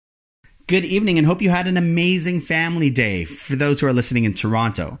Good evening and hope you had an amazing family day for those who are listening in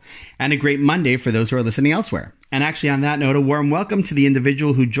Toronto, and a great Monday for those who are listening elsewhere. And actually, on that note, a warm welcome to the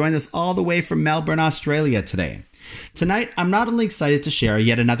individual who joined us all the way from Melbourne, Australia today. Tonight, I'm not only excited to share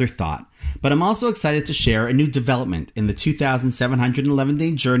yet another thought, but I'm also excited to share a new development in the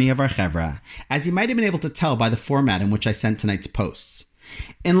 2,711-day journey of our Chevra, as you might have been able to tell by the format in which I sent tonight's posts.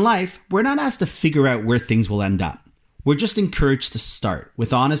 In life, we're not asked to figure out where things will end up. We're just encouraged to start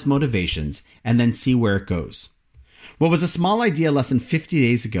with honest motivations and then see where it goes. What was a small idea less than 50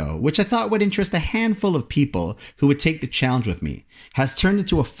 days ago, which I thought would interest a handful of people who would take the challenge with me, has turned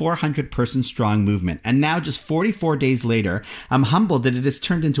into a 400-person strong movement. And now, just 44 days later, I'm humbled that it has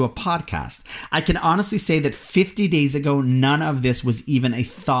turned into a podcast. I can honestly say that 50 days ago, none of this was even a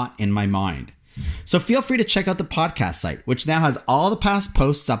thought in my mind. So feel free to check out the podcast site, which now has all the past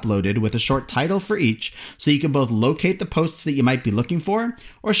posts uploaded with a short title for each, so you can both locate the posts that you might be looking for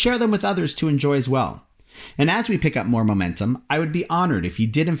or share them with others to enjoy as well. And as we pick up more momentum, I would be honored if you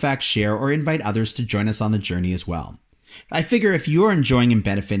did in fact share or invite others to join us on the journey as well. I figure if you're enjoying and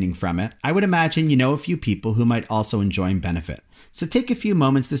benefiting from it, I would imagine you know a few people who might also enjoy and benefit. So take a few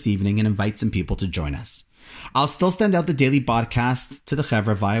moments this evening and invite some people to join us. I'll still send out the daily podcast to the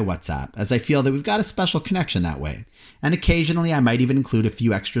Chevra via WhatsApp, as I feel that we've got a special connection that way. And occasionally I might even include a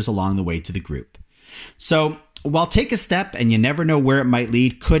few extras along the way to the group. So while take a step and you never know where it might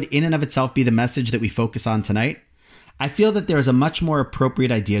lead could in and of itself be the message that we focus on tonight, I feel that there is a much more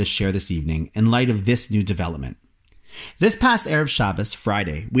appropriate idea to share this evening in light of this new development. This past Erev Shabbos,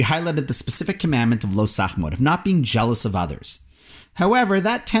 Friday, we highlighted the specific commandment of lo sachmod, of not being jealous of others. However,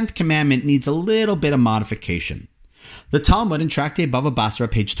 that 10th commandment needs a little bit of modification. The Talmud in Tractate Bava Basra,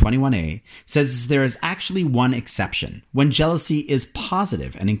 page 21a, says there is actually one exception, when jealousy is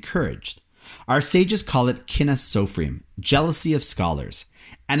positive and encouraged. Our sages call it kinas sofrim, jealousy of scholars,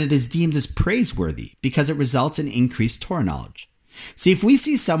 and it is deemed as praiseworthy because it results in increased Torah knowledge. See, if we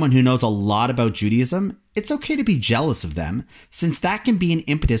see someone who knows a lot about Judaism, it's okay to be jealous of them, since that can be an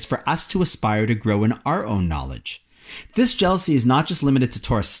impetus for us to aspire to grow in our own knowledge. This jealousy is not just limited to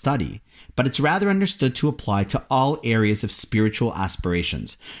Torah study, but it's rather understood to apply to all areas of spiritual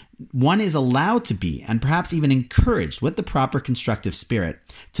aspirations. One is allowed to be, and perhaps even encouraged with the proper constructive spirit,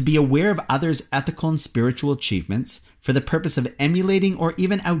 to be aware of others' ethical and spiritual achievements for the purpose of emulating or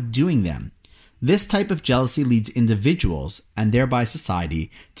even outdoing them. This type of jealousy leads individuals, and thereby society,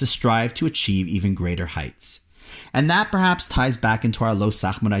 to strive to achieve even greater heights. And that perhaps ties back into our lo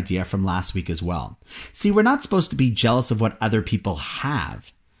sachmod idea from last week as well. See, we're not supposed to be jealous of what other people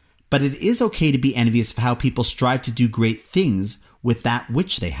have, but it is okay to be envious of how people strive to do great things with that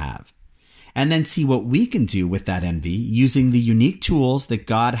which they have. And then see what we can do with that envy using the unique tools that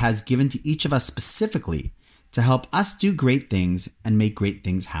God has given to each of us specifically to help us do great things and make great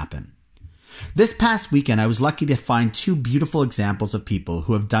things happen. This past weekend, I was lucky to find two beautiful examples of people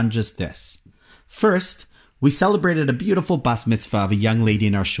who have done just this. First, we celebrated a beautiful bas mitzvah of a young lady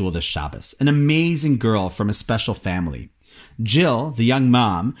in our shul this Shabbos, an amazing girl from a special family. Jill, the young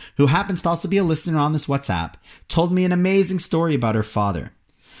mom, who happens to also be a listener on this WhatsApp, told me an amazing story about her father.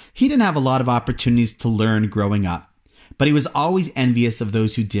 He didn't have a lot of opportunities to learn growing up, but he was always envious of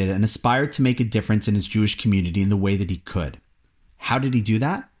those who did and aspired to make a difference in his Jewish community in the way that he could. How did he do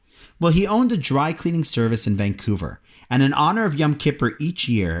that? Well, he owned a dry cleaning service in Vancouver, and in honor of Yom Kippur each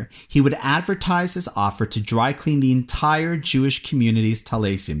year, he would advertise his offer to dry clean the entire Jewish community's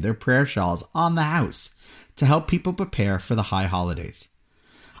talesim, their prayer shawls, on the house to help people prepare for the high holidays.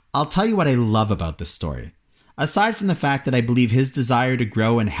 I'll tell you what I love about this story. Aside from the fact that I believe his desire to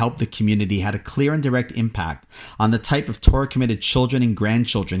grow and help the community had a clear and direct impact on the type of Torah-committed children and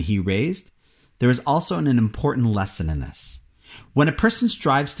grandchildren he raised, there is also an important lesson in this. When a person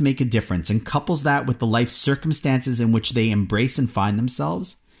strives to make a difference and couples that with the life circumstances in which they embrace and find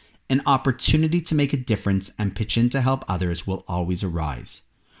themselves, an opportunity to make a difference and pitch in to help others will always arise.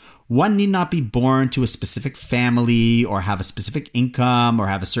 One need not be born to a specific family or have a specific income or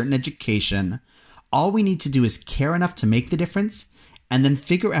have a certain education. All we need to do is care enough to make the difference and then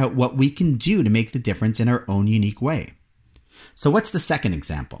figure out what we can do to make the difference in our own unique way. So what's the second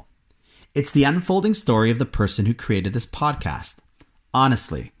example? It's the unfolding story of the person who created this podcast.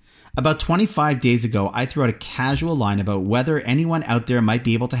 Honestly, about 25 days ago, I threw out a casual line about whether anyone out there might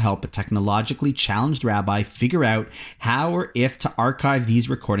be able to help a technologically challenged rabbi figure out how or if to archive these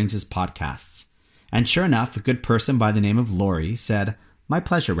recordings as podcasts. And sure enough, a good person by the name of Lori said, "My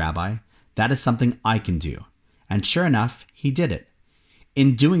pleasure, Rabbi. That is something I can do." And sure enough, he did it.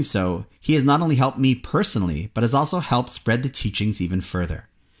 In doing so, he has not only helped me personally, but has also helped spread the teachings even further.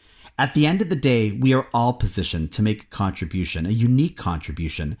 At the end of the day, we are all positioned to make a contribution, a unique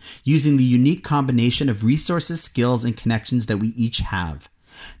contribution, using the unique combination of resources, skills, and connections that we each have.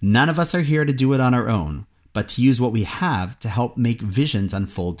 None of us are here to do it on our own, but to use what we have to help make visions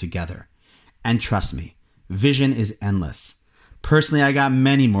unfold together. And trust me, vision is endless. Personally, I got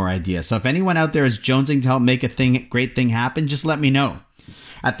many more ideas, so if anyone out there is jonesing to help make a great thing happen, just let me know.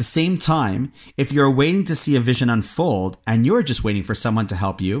 At the same time, if you're waiting to see a vision unfold and you're just waiting for someone to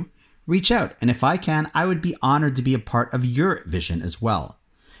help you, reach out, and if I can, I would be honored to be a part of your vision as well.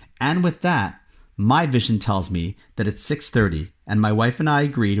 And with that, my vision tells me that it's 6:30 and my wife and I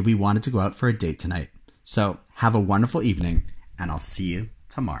agreed we wanted to go out for a date tonight. So have a wonderful evening, and I'll see you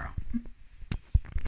tomorrow.